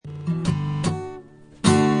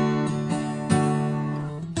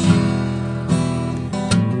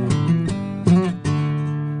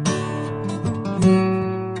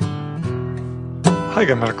Hi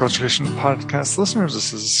again, Medical Education Podcast listeners.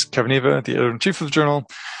 This is Kevin Eva, the editor-in-chief of the journal,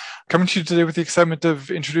 coming to you today with the excitement of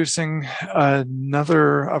introducing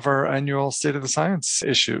another of our annual State of the Science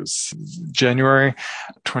issues. January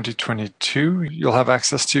 2022, you'll have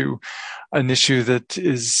access to an issue that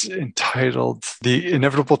is entitled The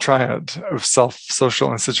Inevitable Triad of Self, Social,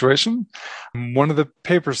 and Situation. One of the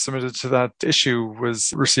papers submitted to that issue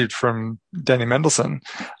was received from Danny Mendelsohn,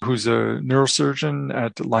 who's a neurosurgeon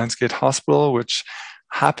at Lionsgate Hospital, which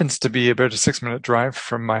happens to be about a 6-minute drive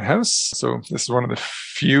from my house. So this is one of the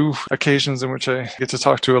few occasions in which I get to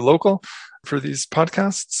talk to a local for these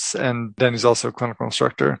podcasts. And Danny's also a clinical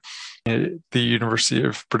instructor at the University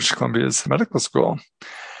of British Columbia's medical school.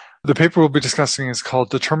 The paper we'll be discussing is called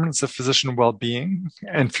Determinants of Physician Well-Being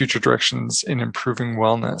and Future Directions in Improving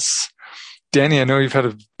Wellness. Danny, I know you've had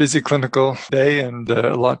a busy clinical day and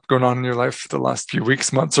a lot going on in your life the last few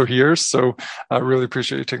weeks, months, or years. So I really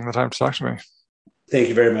appreciate you taking the time to talk to me. Thank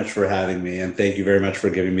you very much for having me, and thank you very much for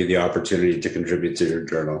giving me the opportunity to contribute to your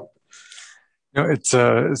journal. You know, it's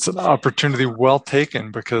an opportunity well taken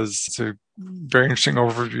because it's a very interesting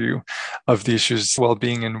overview of the issues of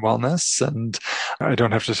well-being and wellness. And I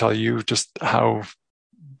don't have to tell you just how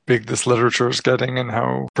big this literature is getting and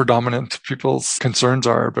how predominant people's concerns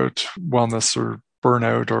are about wellness or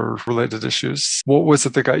burnout or related issues. What was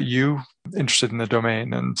it that got you interested in the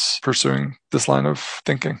domain and pursuing this line of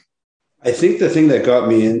thinking? I think the thing that got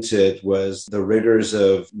me into it was the rigors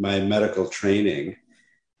of my medical training.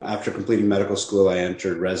 After completing medical school, I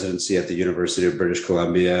entered residency at the University of British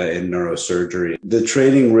Columbia in neurosurgery. The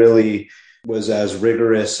training really was as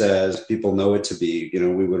rigorous as people know it to be. You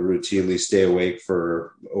know, we would routinely stay awake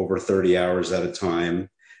for over 30 hours at a time,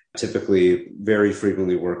 typically very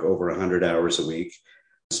frequently work over 100 hours a week,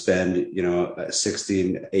 spend,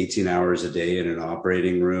 16, 18 hours a day in an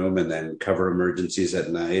operating room, and then cover emergencies at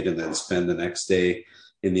night, and then spend the next day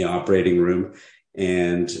in the operating room.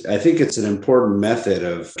 And I think it's an important method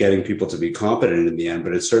of getting people to be competent in the end,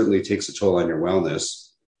 but it certainly takes a toll on your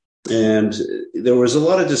wellness. And there was a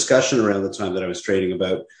lot of discussion around the time that I was training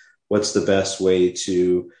about what's the best way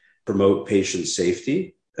to promote patient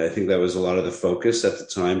safety. I think that was a lot of the focus at the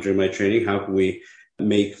time during my training. How can we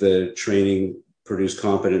make the training produce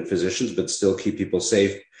competent physicians, but still keep people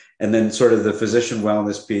safe? And then sort of the physician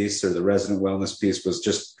wellness piece or the resident wellness piece was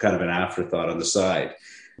just kind of an afterthought on the side.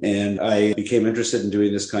 And I became interested in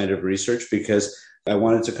doing this kind of research because I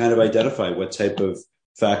wanted to kind of identify what type of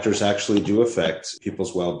factors actually do affect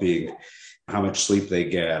people's well-being, how much sleep they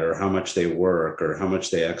get or how much they work or how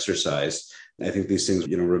much they exercise. I think these things,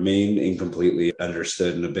 remain incompletely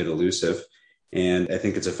understood and a bit elusive. And I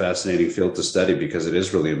think it's a fascinating field to study because it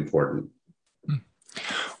is really important.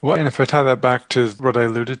 Well, and if I tie that back to what I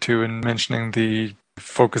alluded to in mentioning the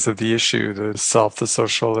focus of the issue, the self, the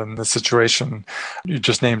social, and the situation, you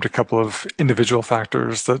just named a couple of individual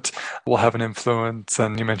factors that will have an influence.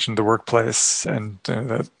 And you mentioned the workplace and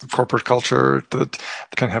the corporate culture that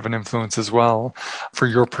can have an influence as well. For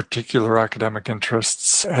your particular academic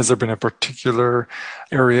interests, has there been a particular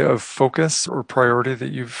area of focus or priority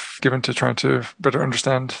that you've given to trying to better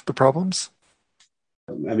understand the problems?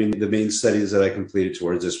 I mean, the main studies that I completed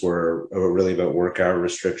towards this were really about work hour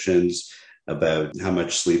restrictions, about how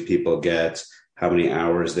much sleep people get, how many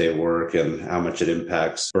hours they work, and how much it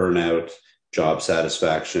impacts burnout, job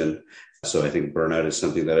satisfaction. So I think burnout is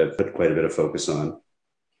something that I've put quite a bit of focus on.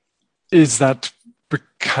 Is that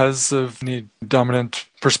because of the dominant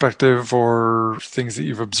perspective or things that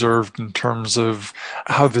you've observed in terms of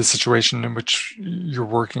how the situation in which you're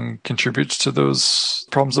working contributes to those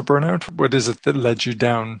problems of burnout? What is it that led you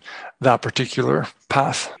down that particular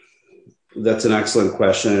path? That's an excellent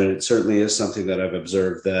question. And it certainly is something that I've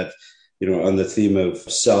observed that, on the theme of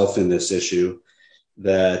self in this issue,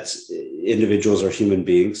 that individuals are human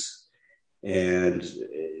beings and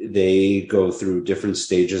they go through different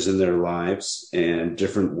stages in their lives, and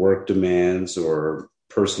different work demands or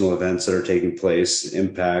personal events that are taking place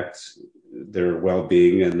impact their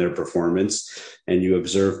well-being and their performance. And you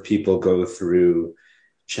observe people go through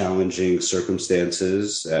challenging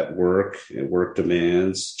circumstances at work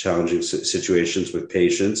demands, challenging situations with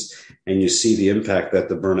patients, and you see the impact that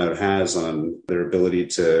the burnout has on their ability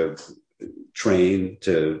to train,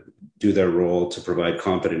 to do their role, to provide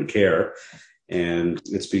competent care. And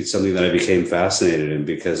it's been something that I became fascinated in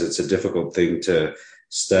because it's a difficult thing to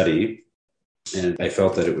study. And I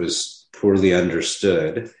felt that it was poorly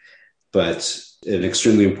understood, but an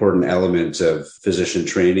extremely important element of physician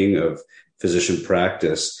training, of physician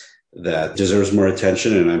practice that deserves more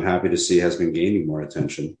attention, and I'm happy to see has been gaining more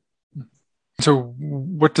attention. So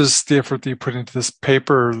what does the effort that you put into this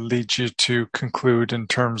paper lead you to conclude in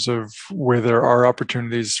terms of where there are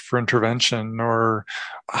opportunities for intervention or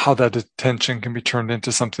how that attention can be turned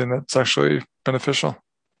into something that's actually beneficial?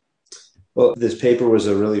 Well, this paper was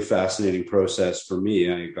a really fascinating process for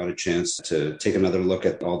me. I got a chance to take another look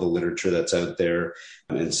at all the literature that's out there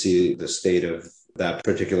and see the state of that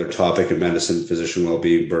particular topic in medicine, physician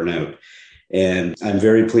well-being, burnout. And I'm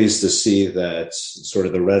very pleased to see that sort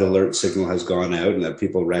of the red alert signal has gone out and that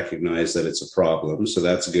people recognize that it's a problem. So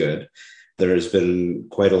that's good. There has been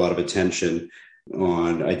quite a lot of attention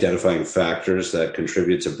on identifying factors that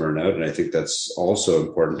contribute to burnout. And I think that's also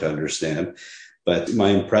important to understand. But my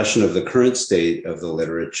impression of the current state of the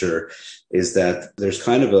literature is that there's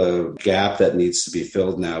kind of a gap that needs to be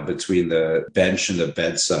filled now between the bench and the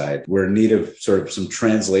bedside. We're in need of sort of some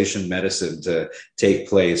translation medicine to take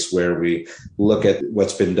place where we look at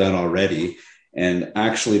what's been done already and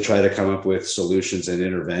actually try to come up with solutions and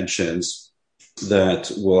interventions that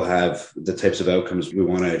will have the types of outcomes we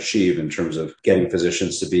want to achieve in terms of getting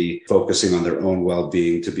physicians to be focusing on their own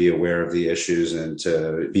well-being, to be aware of the issues and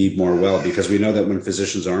to be more well, because we know that when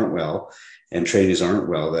physicians aren't well and trainees aren't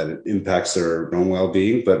well, that it impacts their own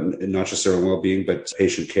well-being, but not just their own well-being, but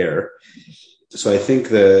patient care. So I think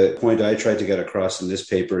the point I tried to get across in this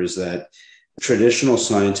paper is that traditional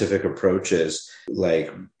scientific approaches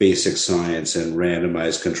like basic science and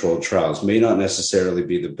randomized controlled trials may not necessarily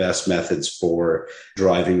be the best methods for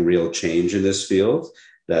driving real change in this field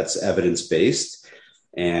that's evidence-based.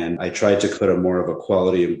 And I tried to put a more of a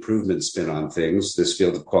quality improvement spin on things. This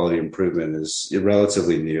field of quality improvement is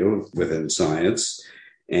relatively new within science.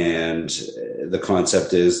 And the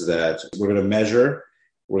concept is that we're going to measure,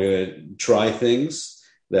 we're going to try things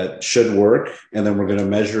that should work, and then we're going to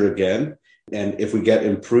measure again. And if we get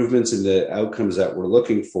improvements in the outcomes that we're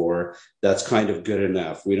looking for, that's kind of good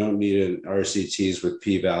enough. We don't need an RCTs with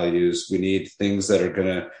p-values. We need things that are going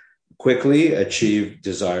to quickly achieve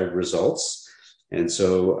desired results. And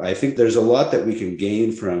so I think there's a lot that we can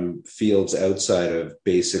gain from fields outside of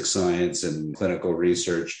basic science and clinical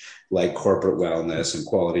research, like corporate wellness and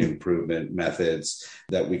quality improvement methods,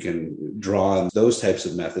 that we can draw on those types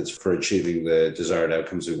of methods for achieving the desired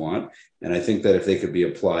outcomes we want. And I think that if they could be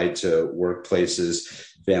applied to workplaces,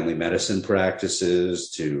 family medicine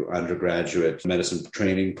practices, to undergraduate medicine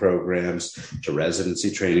training programs, to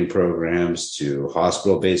residency training programs, to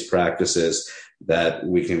hospital-based practices, that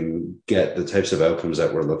we can get the types of outcomes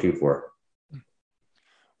that we're looking for.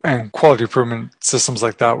 And quality improvement systems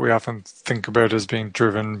like that, we often think about as being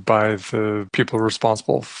driven by the people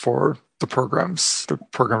responsible for the programs, the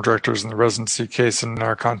program directors in the residency case in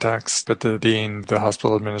our context, but the dean, the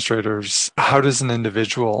hospital administrators. How does an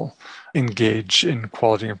individual engage in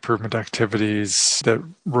quality improvement activities that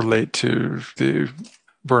relate to the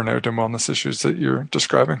burnout and wellness issues that you're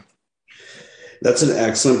describing? That's an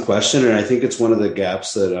excellent question. And I think it's one of the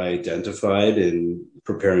gaps that I identified in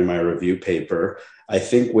preparing my review paper. I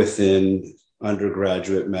think within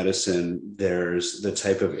undergraduate medicine, there's the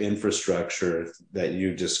type of infrastructure that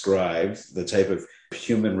you described, the type of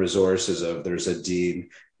human resources of there's a dean,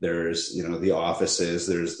 there's, the offices,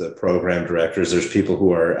 there's the program directors, there's people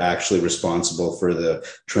who are actually responsible for the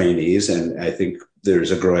trainees. And I think there's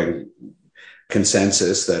a growing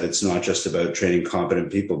consensus that it's not just about training competent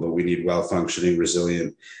people, but we need well-functioning,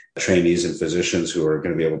 resilient trainees and physicians who are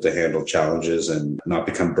going to be able to handle challenges and not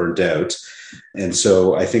become burnt out. And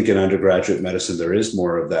so I think in undergraduate medicine, there is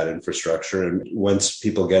more of that infrastructure. And once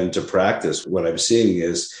people get into practice, what I'm seeing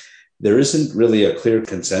is there isn't really a clear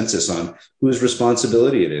consensus on whose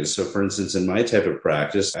responsibility it is. So for instance, in my type of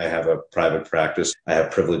practice, I have a private practice. I have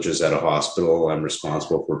privileges at a hospital. I'm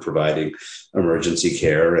responsible for providing emergency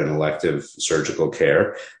care and elective surgical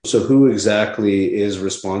care. So who exactly is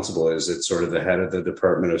responsible? Is it sort of the head of the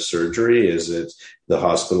Department of Surgery? Is it the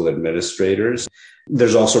hospital administrators?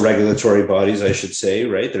 There's also regulatory bodies, I should say,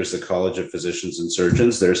 right? There's the College of Physicians and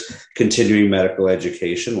Surgeons. There's continuing medical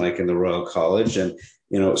education, like in the Royal College. And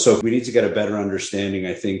so we need to get a better understanding,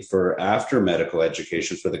 I think, for after medical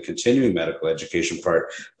education, for the continuing medical education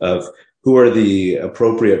part of who are the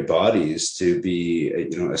appropriate bodies to be,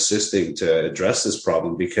 assisting to address this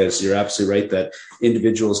problem, because you're absolutely right that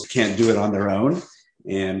individuals can't do it on their own.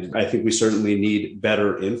 And I think we certainly need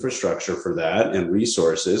better infrastructure for that and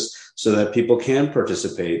resources so that people can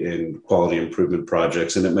participate in quality improvement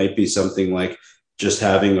projects. And it might be something like just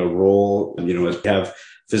having a role, have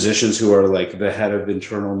physicians who are like the head of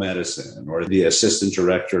internal medicine or the assistant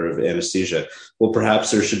director of anesthesia. Well, perhaps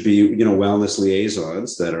there should be, wellness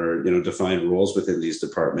liaisons that are, defined roles within these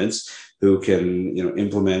departments who can,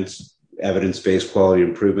 implement evidence-based quality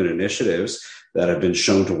improvement initiatives that have been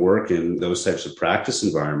shown to work in those types of practice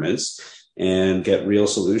environments and get real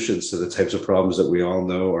solutions to the types of problems that we all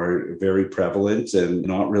know are very prevalent and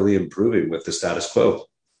not really improving with the status quo.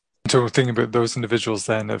 So thinking about those individuals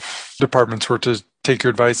then, if departments were to take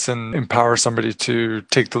your advice and empower somebody to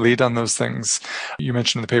take the lead on those things, you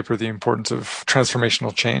mentioned in the paper the importance of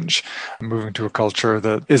transformational change, moving to a culture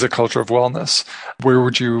that is a culture of wellness. Where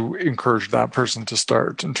would you encourage that person to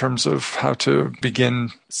start in terms of how to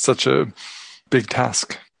begin such a big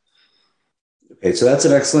task? Okay, so that's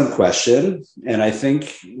an excellent question. And I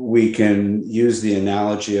think we can use the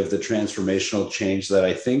analogy of the transformational change that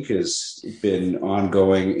I think has been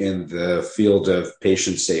ongoing in the field of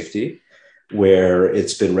patient safety, where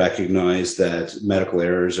it's been recognized that medical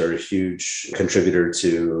errors are a huge contributor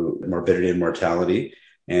to morbidity and mortality.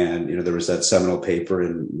 And, there was that seminal paper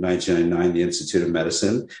in 1999, the Institute of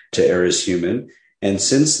Medicine, To Err is Human. And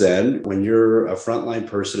since then, when you're a frontline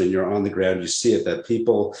person and you're on the ground, you see it that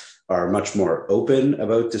people are much more open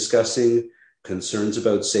about discussing concerns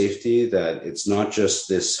about safety, that it's not just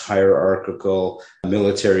this hierarchical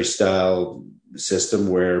military style system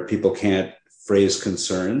where people can't phrase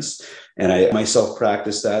concerns. And I myself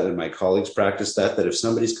practice that, and my colleagues practice that if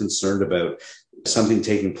somebody's concerned about something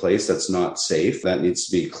taking place that's not safe, that needs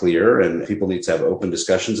to be clear, and people need to have open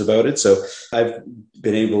discussions about it. So I've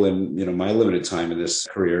been able in my limited time in this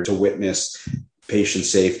career to witness patient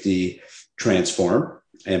safety transform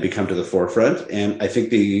and become to the forefront. And I think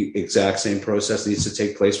the exact same process needs to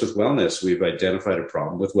take place with wellness. We've identified a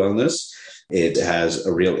problem with wellness. It has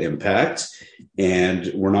a real impact,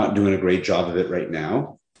 and we're not doing a great job of it right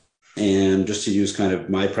now. And just to use kind of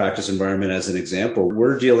my practice environment as an example,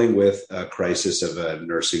 we're dealing with a crisis of a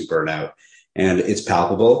nursing burnout, and it's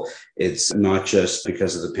palpable. It's not just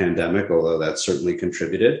because of the pandemic, although that certainly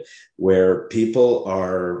contributed, where people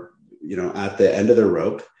are, at the end of their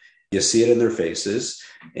rope. You see it in their faces,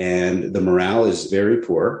 and the morale is very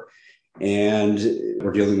poor, and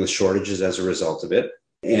we're dealing with shortages as a result of it.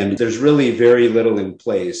 And there's really very little in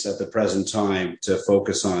place at the present time to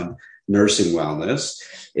focus on nursing wellness.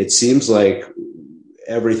 It seems like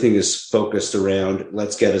everything is focused around,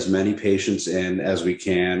 let's get as many patients in as we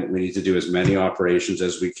can. We need to do as many operations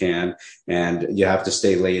as we can. And you have to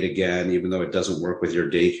stay late again, even though it doesn't work with your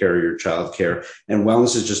daycare or your childcare. And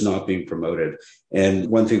wellness is just not being promoted. And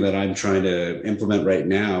one thing that I'm trying to implement right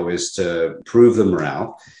now is to improve the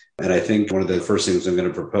morale. And I think one of the first things I'm going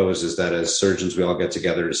to propose is that as surgeons, we all get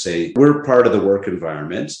together to say, we're part of the work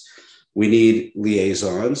environment. We need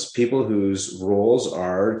liaisons, people whose roles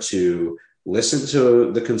are to listen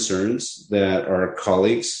to the concerns that our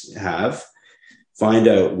colleagues have, find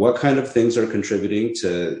out what kind of things are contributing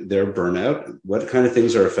to their burnout, what kind of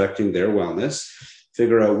things are affecting their wellness,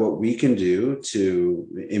 figure out what we can do to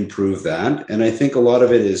improve that. And I think a lot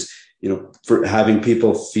of it is, for having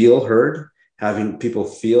people feel heard, having people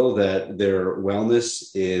feel that their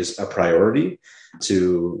wellness is a priority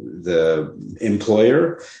to the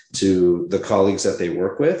employer, to the colleagues that they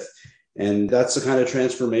work with. And that's the kind of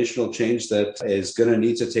transformational change that is going to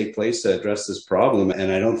need to take place to address this problem.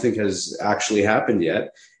 And I don't think has actually happened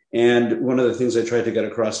yet. And one of the things I tried to get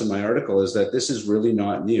across in my article is that this is really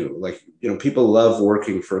not new. People love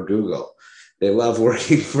working for Google. They love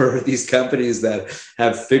working for these companies that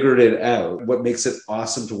have figured it out, what makes it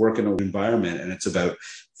awesome to work in an environment. And it's about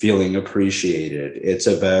feeling appreciated. It's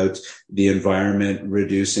about the environment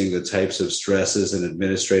reducing the types of stresses and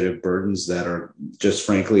administrative burdens that are just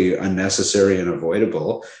frankly unnecessary and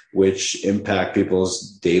avoidable, which impact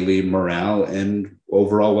people's daily morale and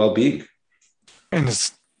overall well-being. And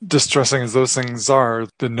as distressing as those things are,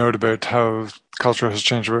 the note about how culture has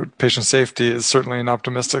changed about patient safety is certainly an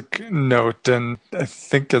optimistic note. And I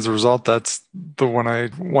think as a result, that's the one I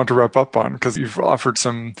want to wrap up on, because you've offered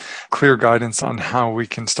some clear guidance on how we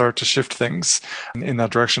can start to shift things in that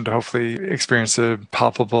direction to hopefully experience a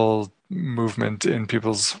palpable movement in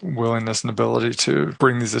people's willingness and ability to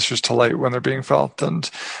bring these issues to light when they're being felt. And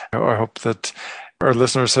I hope that our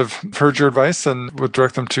listeners have heard your advice and would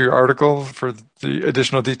direct them to your article for the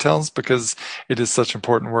additional details, because it is such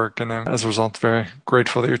important work. And I'm, as a result, very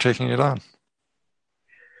grateful that you're taking it on.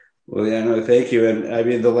 Well, yeah, no, thank you. And I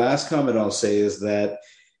mean, the last comment I'll say is that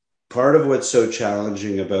part of what's so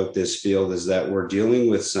challenging about this field is that we're dealing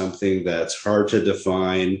with something that's hard to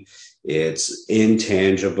define. It's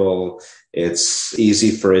intangible. It's easy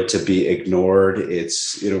for it to be ignored.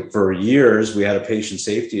 It's, for years we had a patient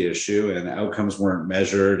safety issue and outcomes weren't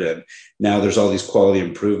measured. And now there's all these quality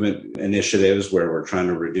improvement initiatives where we're trying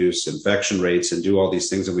to reduce infection rates and do all these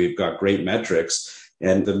things. And we've got great metrics.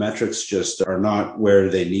 And the metrics just are not where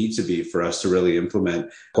they need to be for us to really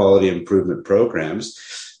implement quality improvement programs.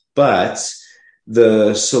 But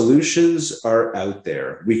the solutions are out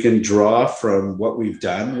there. We can draw from what we've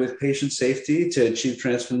done with patient safety to achieve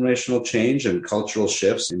transformational change and cultural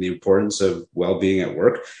shifts in the importance of well-being at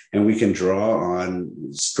work. And we can draw on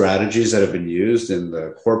strategies that have been used in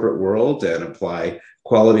the corporate world and apply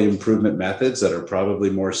quality improvement methods that are probably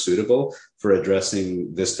more suitable for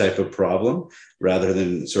addressing this type of problem, rather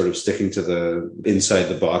than sort of sticking to the inside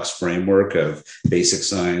the box framework of basic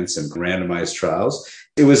science and randomized trials.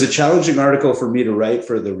 It was a challenging article for me to write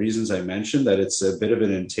for the reasons I mentioned, that it's a bit of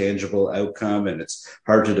an intangible outcome and it's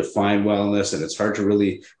hard to define wellness and it's hard to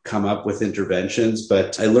really come up with interventions.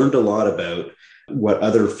 But I learned a lot about what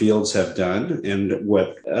other fields have done and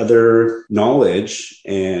what other knowledge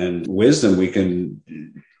and wisdom we can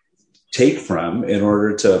take from in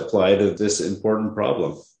order to apply to this important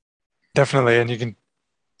problem. Definitely. And you can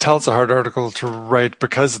tell it's a hard article to write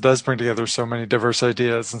because it does bring together so many diverse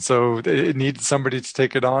ideas. And so it needs somebody to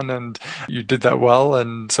take it on, and you did that well.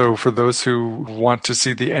 And so for those who want to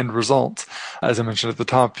see the end result, as I mentioned at the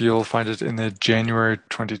top, you'll find it in the January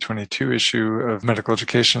 2022 issue of Medical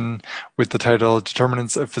Education with the title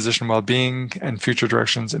Determinants of Physician Wellbeing and Future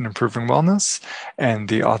Directions in Improving Wellness, and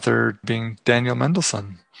the author being Daniel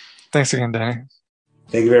Mendelsohn. Thanks again, Danny.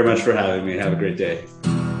 Thank you very much for having me. Have a great day.